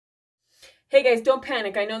Hey guys, don't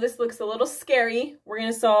panic. I know this looks a little scary. We're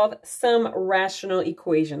going to solve some rational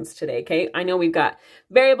equations today, okay? I know we've got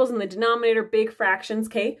variables in the denominator, big fractions,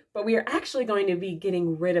 okay? But we are actually going to be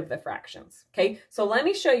getting rid of the fractions, okay? So let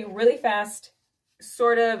me show you really fast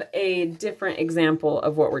sort of a different example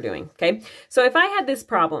of what we're doing, okay? So if I had this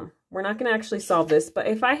problem, we're not going to actually solve this, but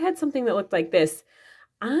if I had something that looked like this,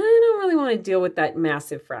 I don't really want to deal with that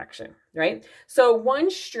massive fraction, right? So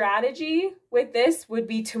one strategy with this would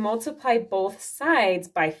be to multiply both sides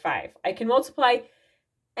by 5. I can multiply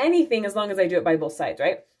anything as long as I do it by both sides,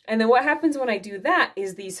 right? And then what happens when I do that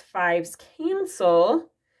is these 5s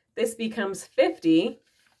cancel. This becomes 50.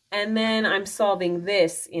 And then I'm solving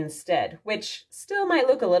this instead, which still might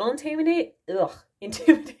look a little intimidating,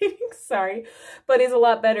 sorry, but is a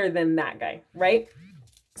lot better than that guy, right?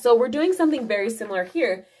 So we're doing something very similar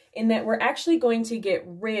here in that we're actually going to get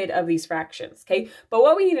rid of these fractions, okay? But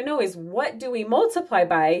what we need to know is what do we multiply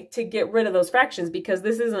by to get rid of those fractions, because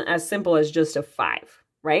this isn't as simple as just a 5,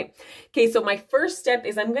 right? Okay, so my first step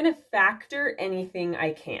is I'm going to factor anything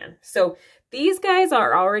I can. So these guys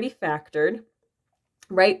are already factored,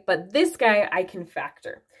 right? But this guy I can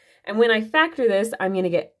factor. And when I factor this, I'm going to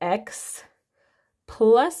get x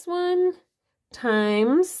plus 1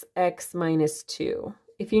 times x minus 2.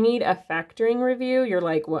 If you need a factoring review, you're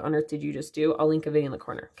like, what on earth did you just do? I'll link a video in the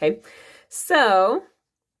corner, okay? So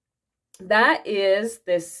that is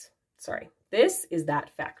this, this is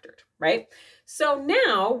that factored, right? So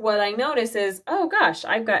now what I notice is, oh gosh,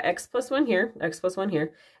 I've got x plus 1 here, x plus 1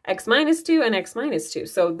 here, x minus 2 and x minus 2.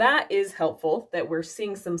 So that is helpful that we're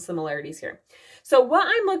seeing some similarities here. So what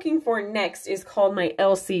I'm looking for next is called my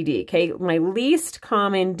LCD, okay? My least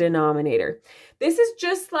common denominator. This is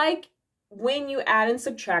just like when you add and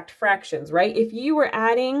subtract fractions, right? If you were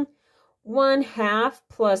adding 1/2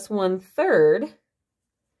 plus 1/3,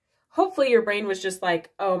 hopefully your brain was just like,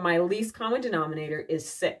 oh, my least common denominator is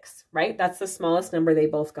 6, right? That's the smallest number they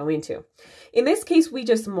both go into. In this case, we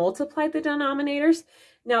just multiplied the denominators.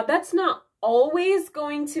 Now, that's not always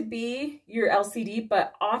going to be your LCD,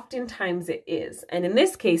 but oftentimes it is. And in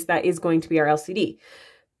this case, that is going to be our LCD,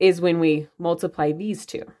 is when we multiply these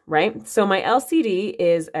two, right? So my LCD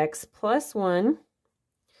is x plus 1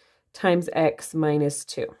 times x minus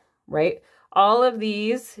 2, right? All of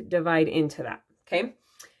these divide into that, okay?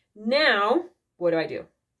 Now, what do?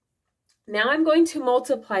 Now I'm going to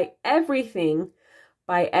multiply everything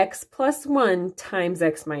by x plus 1 times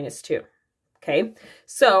x minus 2, okay?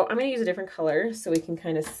 So I'm going to use a different color so we can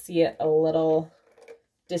kind of see it a little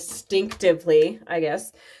distinctively, I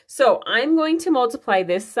guess. So I'm going to multiply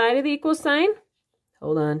this side of the equal sign,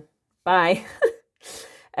 hold on, by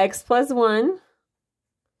x plus 1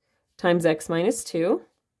 times x minus 2,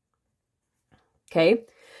 okay?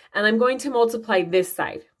 And I'm going to multiply this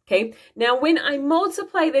side, okay? Now, when I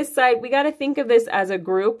multiply this side, we got to think of this as a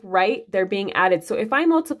group, right? They're being added. So if I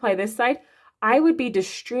multiply this side, I would be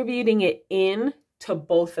distributing it in to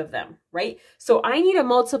both of them, right? So I need to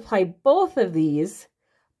multiply both of these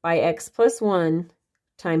by x plus 1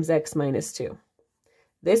 times x minus 2.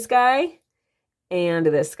 This guy and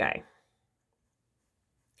this guy.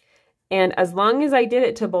 And as long as I did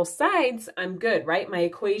it to both sides, I'm good, right? My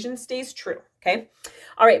equation stays true, okay?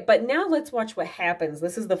 All right, but now let's watch what happens.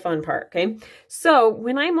 This is the fun part, okay? So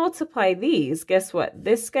when I multiply these, guess what?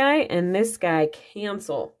 This guy and this guy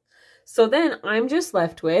cancel. So then I'm just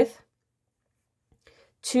left with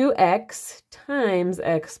 2x times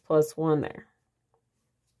x plus 1 there.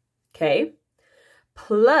 Okay,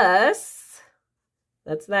 plus,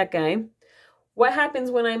 that's that guy. What happens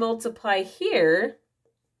when I multiply here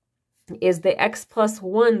is the x plus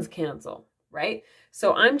 1s cancel, right?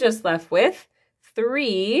 So I'm just left with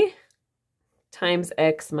 3 times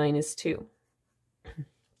x minus 2.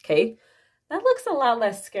 Okay, that looks a lot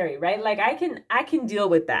less scary, right? Like I can deal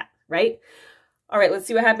with that, right? All right, let's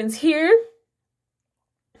see what happens here.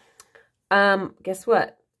 Guess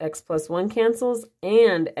what? X plus 1 cancels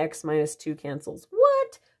and x minus 2 cancels.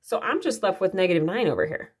 What? So I'm just left with -9 over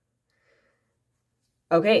here.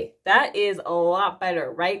 Okay, that is a lot better,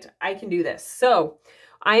 right? I can do this. So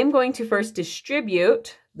I am going to first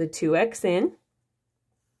distribute the 2x in.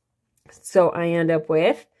 So I end up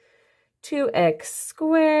with 2x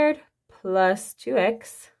squared plus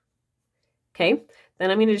 2x. Okay, then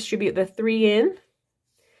I'm going to distribute the 3 in,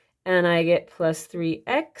 and I get plus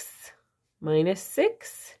 3x minus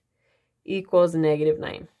 6 equals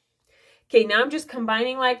 -9. Okay, now I'm just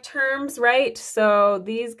combining like terms, right? So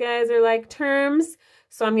these guys are like terms.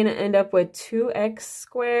 So I'm going to end up with 2x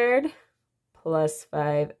squared plus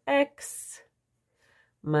 5x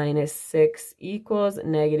minus 6 equals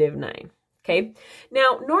 -9. Okay,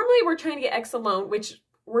 now normally we're trying to get x alone, which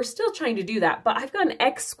we're still trying to do that, but I've got an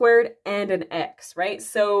x squared and an x, right?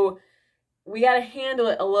 So we got to handle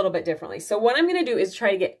it a little bit differently. So what I'm going to do is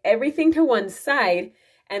try to get everything to one side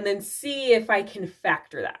and then see if I can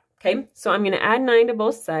factor that, okay? So I'm going to add 9 to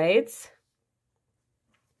both sides.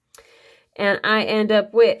 And I end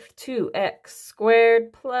up with 2x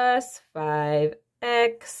squared plus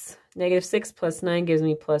 5x. Negative 6 plus 9 gives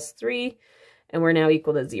me plus 3. And we're now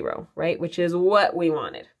equal to 0, right? Which is what we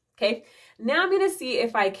wanted, okay? Now I'm going to see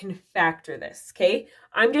if I can factor this, okay?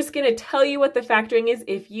 I'm just going to tell you what the factoring is.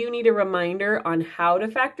 If you need a reminder on how to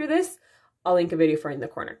factor this, I'll link a video for you in the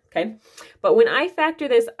corner, okay? But when I factor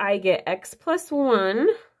this, I get x plus 1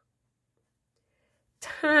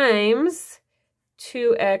 times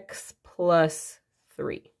 2x plus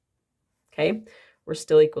 3, okay? We're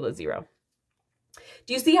still equal to 0.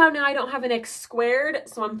 Do you see how now I don't have an x squared?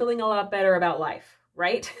 So I'm feeling a lot better about life,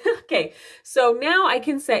 right? Okay, so now I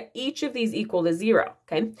can set each of these equal to 0,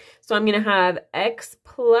 okay? So I'm going to have x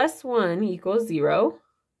plus 1 equals 0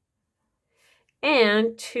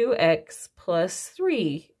 and 2x plus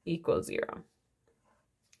 3 equals 0.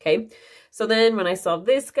 Okay, so then when I solve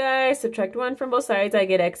this guy, subtract 1 from both sides, I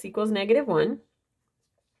get x equals negative 1.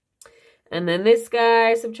 And then this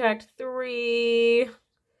guy, subtract 3,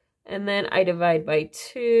 and then I divide by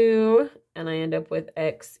 2, and I end up with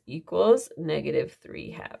x equals negative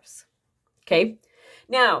 3/2. Okay,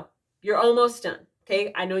 now you're almost done.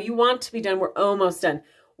 Okay, I know you want to be done. We're almost done.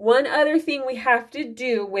 One other thing we have to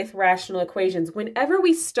do with rational equations, whenever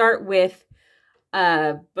we start with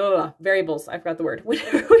variables, I forgot the word.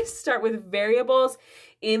 Whenever we start with variables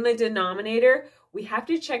in the denominator, we have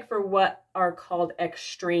to check for what are called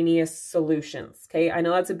extraneous solutions. Okay, I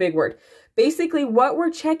know that's a big word. Basically, what we're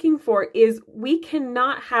checking for is we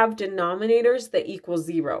cannot have denominators that equal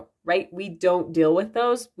 0, right? We don't deal with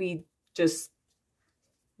those. We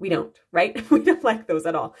don't, right? We don't like those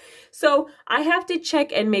at all. So I have to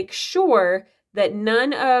check and make sure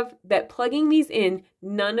that plugging these in,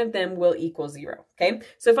 none of them will equal 0, okay?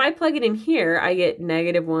 So if I plug it in here, I get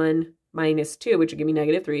negative 1 minus 2, which will give me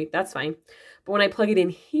negative 3. That's fine. But when I plug it in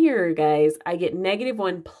here, guys, I get negative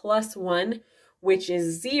 1 plus 1, which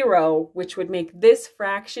is 0, which would make this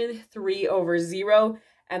fraction 3 over 0,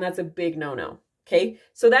 and that's a big no-no, okay?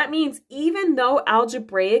 So that means even though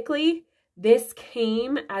algebraically this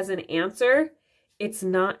came as an answer, it's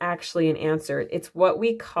not actually an answer. It's what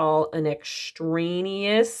we call an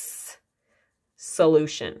extraneous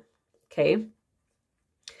solution, okay?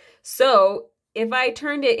 So if I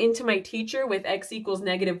turned it into my teacher with x equals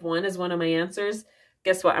negative 1 as one of my answers,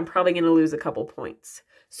 guess what? I'm probably going to lose a couple points.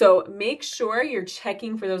 So make sure you're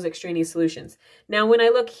checking for those extraneous solutions. Now, when I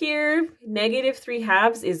look here, negative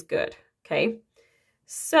 3/2 is good, okay?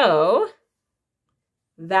 So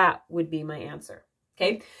that would be my answer,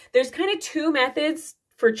 okay? There's kind of two methods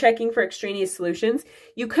for checking for extraneous solutions.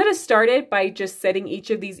 You could have started by just setting each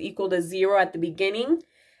of these equal to 0 at the beginning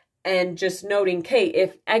and just noting, okay,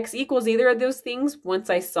 if x equals either of those things, once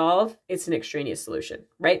I solve, it's an extraneous solution,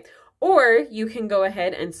 right? Or you can go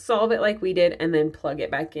ahead and solve it like we did and then plug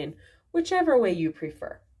it back in, whichever way you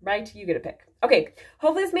prefer, right? You get a pick. Okay,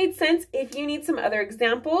 hopefully this made sense. If you need some other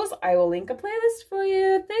examples, I will link a playlist for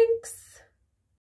you. Thanks.